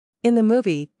In the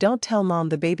movie, Don't Tell Mom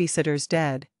the Babysitter's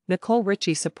Dead, Nicole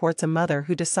Richie supports a mother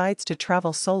who decides to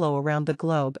travel solo around the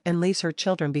globe and leaves her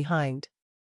children behind.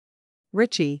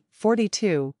 Richie,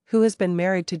 42, who has been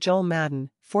married to Joel Madden,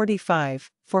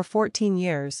 45, for 14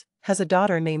 years, has a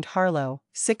daughter named Harlow,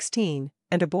 16,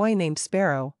 and a boy named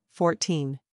Sparrow,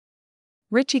 14.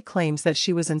 Richie claims that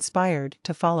she was inspired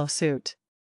to follow suit.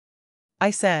 "I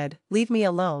said, leave me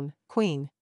alone, Queen.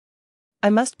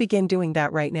 I must begin doing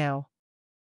that right now.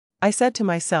 I said to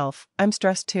myself, I'm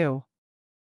stressed too."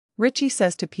 Richie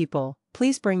says to people,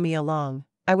 "Please bring me along,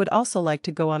 I would also like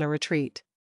to go on a retreat."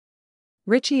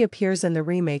 Richie appears in the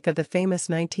remake of the famous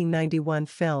 1991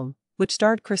 film, which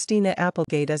starred Christina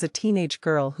Applegate as a teenage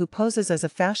girl who poses as a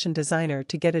fashion designer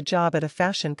to get a job at a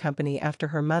fashion company after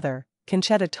her mother,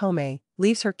 Conchetta Tomei,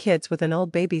 leaves her kids with an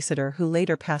old babysitter who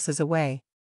later passes away.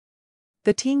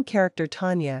 The teen character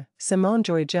Tanya, Simone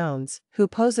Joy-Jones, who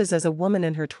poses as a woman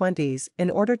in her 20s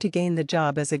in order to gain the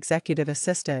job as executive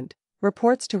assistant,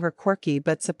 reports to her quirky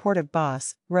but supportive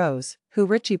boss, Rose, who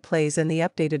Richie plays in the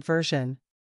updated version.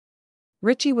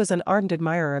 Richie was an ardent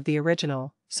admirer of the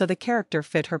original, so the character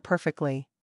fit her perfectly.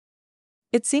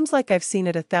 "It seems like I've seen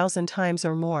it 1,000 times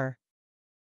or more,"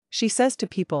 she says to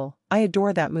people. "I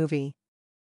adore that movie.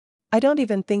 I don't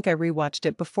even think I rewatched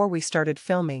it before we started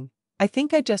filming. I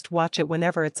think I just watch it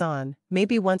whenever it's on,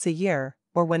 maybe once a year,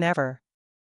 or whenever.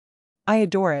 I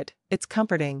adore it, it's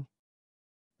comforting.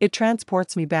 It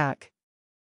transports me back.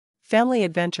 Family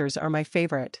adventures are my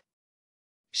favorite."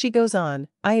 She goes on,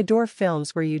 "I adore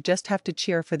films where you just have to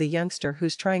cheer for the youngster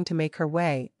who's trying to make her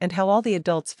way and how all the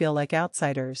adults feel like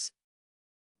outsiders.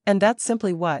 And that's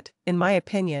simply what, in my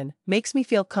opinion, makes me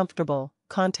feel comfortable,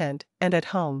 content, and at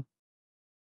home."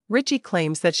 Richie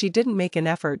claims that she didn't make an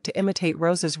effort to imitate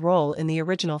Rose's role in the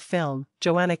original film,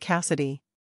 Joanna Cassidy.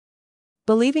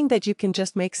 "Believing that you can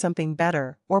just make something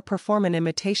better or perform an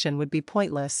imitation would be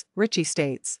pointless," Richie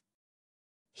states.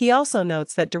 He also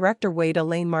notes that director Wade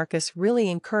Elaine Marcus really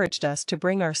encouraged us to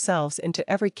bring ourselves into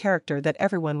every character that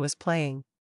everyone was playing.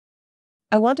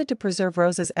 "I wanted to preserve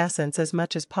Rose's essence as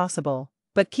much as possible,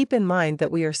 but keep in mind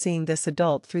that we are seeing this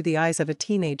adult through the eyes of a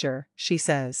teenager," she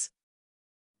says.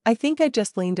 "I think I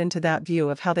just leaned into that view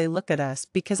of how they look at us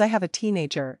because I have a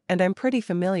teenager and I'm pretty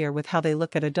familiar with how they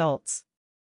look at adults."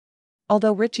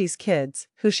 Although Richie's kids,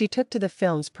 who she took to the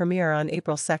film's premiere on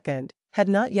April 2nd, had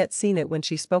not yet seen it when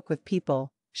she spoke with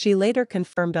People, she later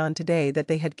confirmed on Today that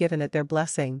they had given it their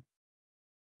blessing.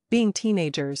 "Being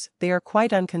teenagers, they are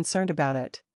quite unconcerned about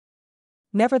it.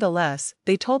 Nevertheless,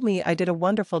 they told me I did a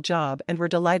wonderful job and were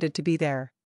delighted to be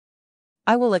there.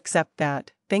 I will accept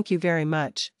that, thank you very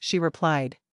much," she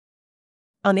replied.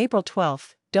 On April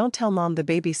 12, Don't Tell Mom the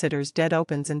Babysitter's Dead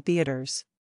opens in theaters.